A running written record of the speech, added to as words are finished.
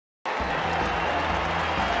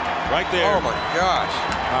Right there. Oh my gosh.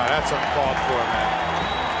 That's uncalled for, man.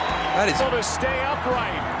 That is able to stay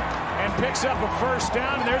upright and picks up a first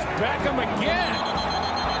down. And there's Beckham again.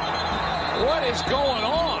 What is going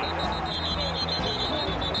on?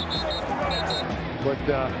 But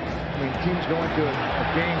I mean, teams go into a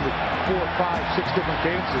game with 4, 5, 6 different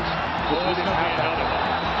cadences.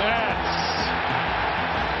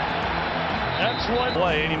 That's one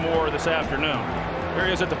play anymore this afternoon. Here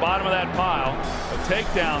he is at the bottom of that pile. A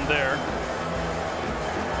takedown there.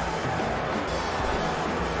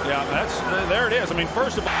 Yeah, there it is. I mean,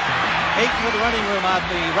 first of all, Payton with the running room on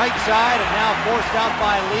the right side, and now forced out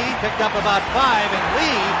by Lee. Picked up about 5, and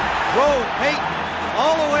Lee drove Payton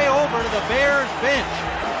all the way over to the Bears bench.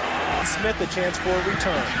 Smith a chance for a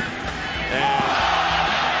return. And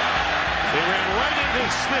they ran right into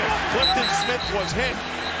Smith. Clifton Smith was hit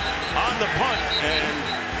on the punt, and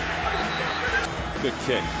good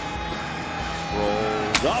kick.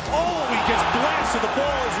 Rolls up. Oh, he gets blasted. The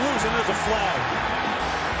ball is loose, and there's a flag.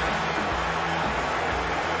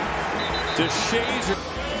 DeShazer.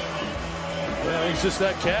 well, he's just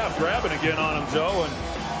that calf grabbing again on him, Joe, and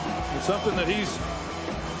it's something that he's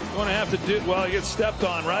going to have to do. Well, he gets stepped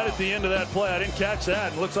on right at the end of that play. I didn't catch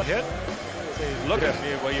that. It looks like hit. Look at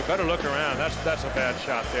me. Well, you better look around. That's a bad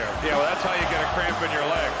shot there. Yeah, well, that's how you get a cramp in your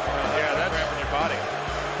leg. Yeah, that's a cramp in your body.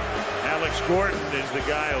 Alex Gordon is the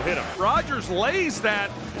guy who hit him. Rodgers lays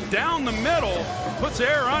that down the middle, puts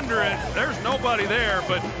air under it. There's nobody there,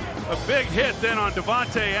 but a big hit then on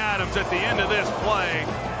Devontae Adams at the end of this play.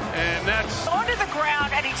 And that's onto the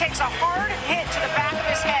ground, and he takes a hard hit to the back of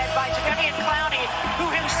his head by Jadeveon Clowney,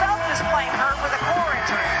 who himself is playing hurt with a core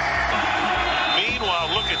injury.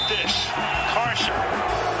 Meanwhile, look at this. Carson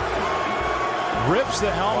rips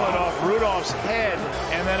the helmet off Rudolph's head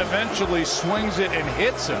and then eventually swings it and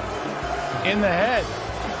hits him in the head.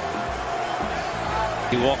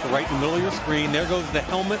 He walked right in the middle of your screen. There goes the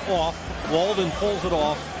helmet off. Walden pulls it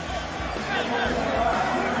off.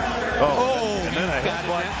 And then a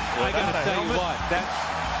headbutt. I got to tell you what.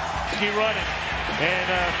 That's He running.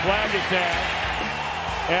 And flag is down.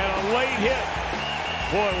 And a late hit.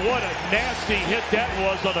 Boy, what a nasty hit that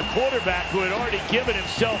was on the quarterback who had already given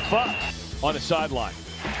himself up on the sideline.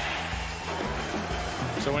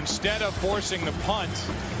 So instead of forcing the punt,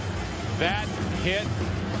 that hit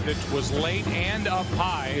that was late and up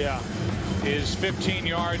high is 15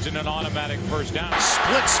 yards and an automatic first down.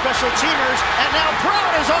 Split special teamers, and now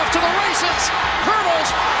Brown is off to the races.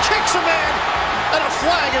 Hurdles, kicks a man, and a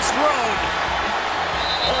flag is thrown.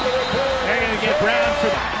 They're going to get Brown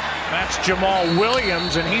for that's Jamal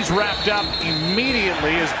Williams, and he's wrapped up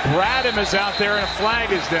immediately as Bradham is out there and a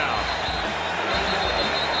flag is down.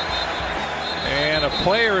 And a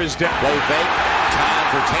player is down. Play fake. Time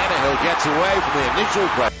for Tannehill gets away from the initial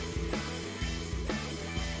play.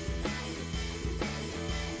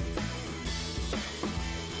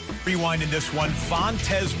 Rewind in this one.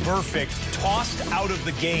 Vontez Burfict tossed out of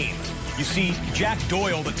the game. You see, Jack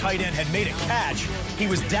Doyle, the tight end, had made a catch. He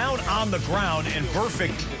was down on the ground, and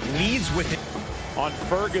Burfict leads with it. On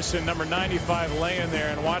Ferguson, number 95, laying there,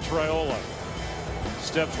 and watch Raiola.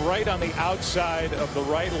 Steps right on the outside of the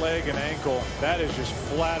right leg and ankle. That is just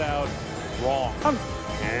flat out wrong.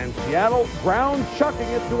 And Seattle, Brown chucking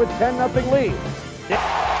it to a 10-0 lead.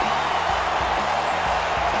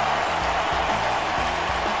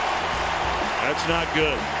 That's not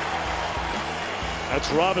good.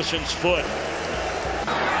 That's Robinson's foot.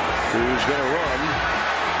 Who's going to run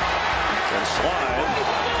and slide.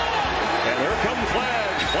 And here come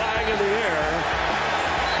flags. Flag in the air.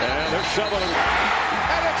 And they're shoving him.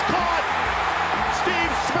 And it's caught.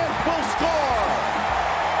 Steve Smith will score.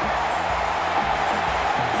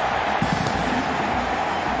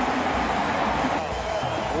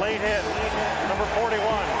 Late hit, number 41.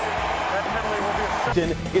 That penalty will be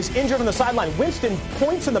Is injured on the sideline. Winston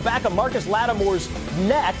points in the back of Marcus Lattimore's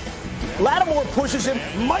neck. Lattimore pushes him.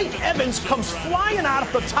 Mike Evans comes flying out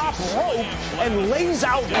of the top rope and lays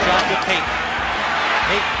out. shot to Payton.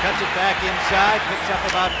 Payton cuts it back inside, picks up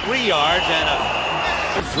about 3 yards,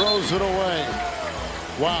 and throws it away.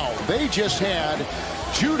 Wow, they just had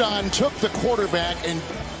Judon took the quarterback and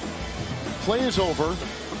play is over.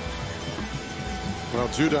 Well,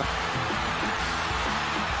 Judon.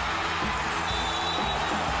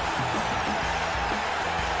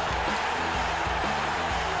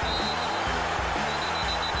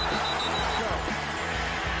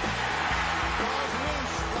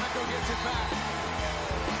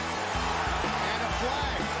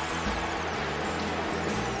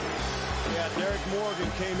 Derek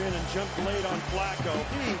Morgan came in and jumped late on Flacco.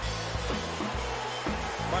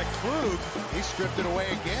 by Klug. He stripped it away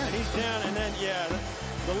again. And he's down, and then, yeah,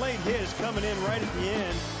 the late hit is coming in right at the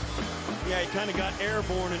end. Yeah, he kind of got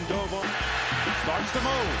airborne and dove on. Starts to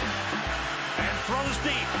move. And throws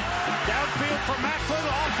deep. Downfield for Macklin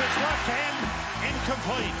off his left hand.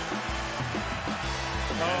 Incomplete.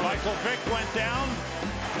 Michael Vick went down.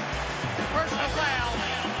 Personal foul.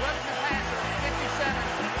 Webster Packer,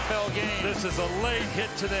 57. Game. This is a late hit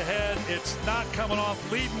to the head. It's not coming off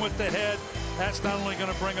leading with the head. That's not only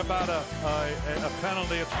going to bring about a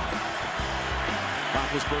penalty.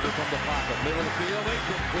 Roethlisberger from the pocket, middle of the field,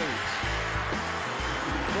 incomplete.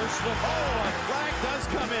 Personal foul. A flag does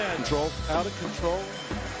come in. Control, out of control.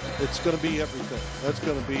 It's going to be everything. That's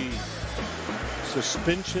going to be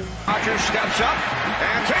suspension. Rodgers steps up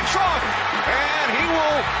and takes off, and he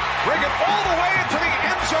will bring it all the way into the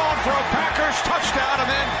end zone for a Packers touchdown, and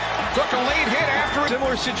then took a late hit after.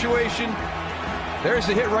 Similar situation. There's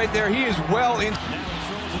the hit right there. He is well in. Now he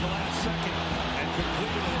throws in the last second and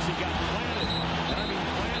completed as he got planted. And I mean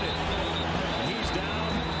planted. And he's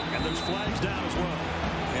down, and there's flags down as well.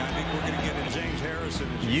 Yeah, I think we're going to get in James Harrison.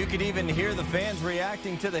 You could even hear the fans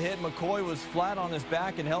reacting to the hit. McCoy was flat on his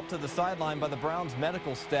back and helped to the sideline by the Browns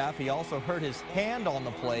medical staff. He also hurt his hand on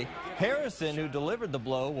the play. Harrison, who delivered the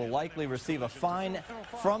blow, will likely receive a fine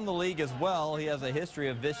from the league as well. He has a history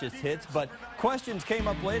of vicious hits, but questions came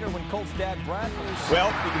up later when Colts dad Brad. Well,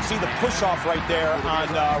 you can see the push-off right there on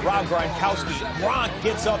Rob Gronkowski. Gronk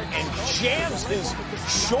gets up and jams his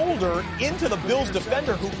shoulder into the Bills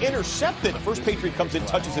defender who intercepted. First Patriot comes in,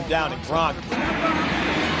 touches him down, and Gronk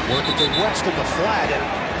Working to West in the flat, and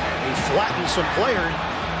he flattens some players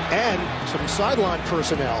and some sideline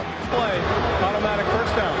personnel. Play, automatic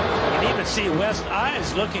first down. You can even see West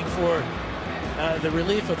eyes looking for the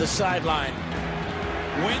relief of the sideline.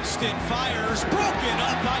 Winston fires, broken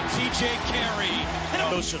up by T.J. Carey.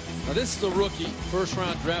 Now this is a rookie,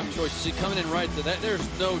 first-round draft choice. See, coming in right to that, there's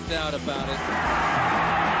no doubt about it.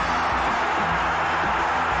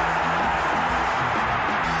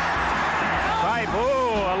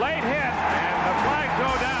 A late hit, and the flags go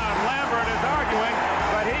down. Lambert is arguing,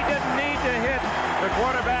 but he didn't need to hit the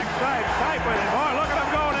quarterback side with him. Boy, look at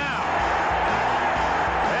him go now.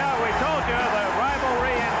 Yeah, we told you the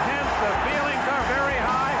rivalry intense, the feelings are very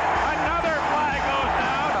high. Another flag goes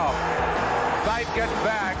down. Sight gets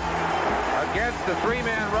back against the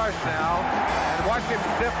three-man rush now, and watch him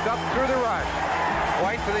sift up through the rush.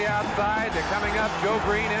 White to the outside, they're coming up, Joe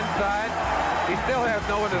Green inside. He still has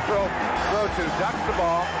no one to throw to, ducks the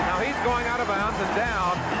ball. Now he's going out of bounds and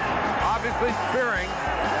down, obviously spearing,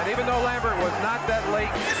 and even though Lambert was not that late.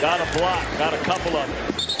 Got a block, got a couple of them.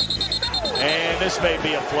 And this may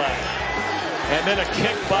be a flag. And then a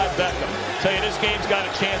kick by Beckham. Tell you, this game's got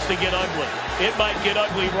a chance to get ugly. It might get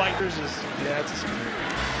ugly right. Yeah, it's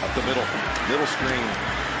up the middle screen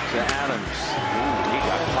to Adams. Ooh, he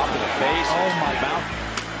got popped in the face. Oh my mouth.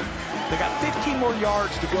 They got 15 more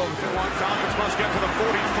yards to go. Falcons must get to the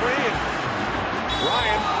 43. And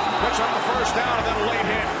Ryan puts up the first down and then a late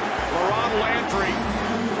hit. LaRon Landry.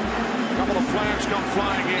 A couple of flags come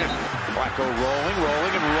flying in. Flacco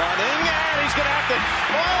rolling and running. And he's going to have to.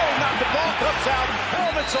 Oh, not the ball comes out.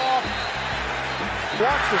 Helmet's off.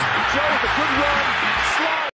 Watch this. Joe with a good run.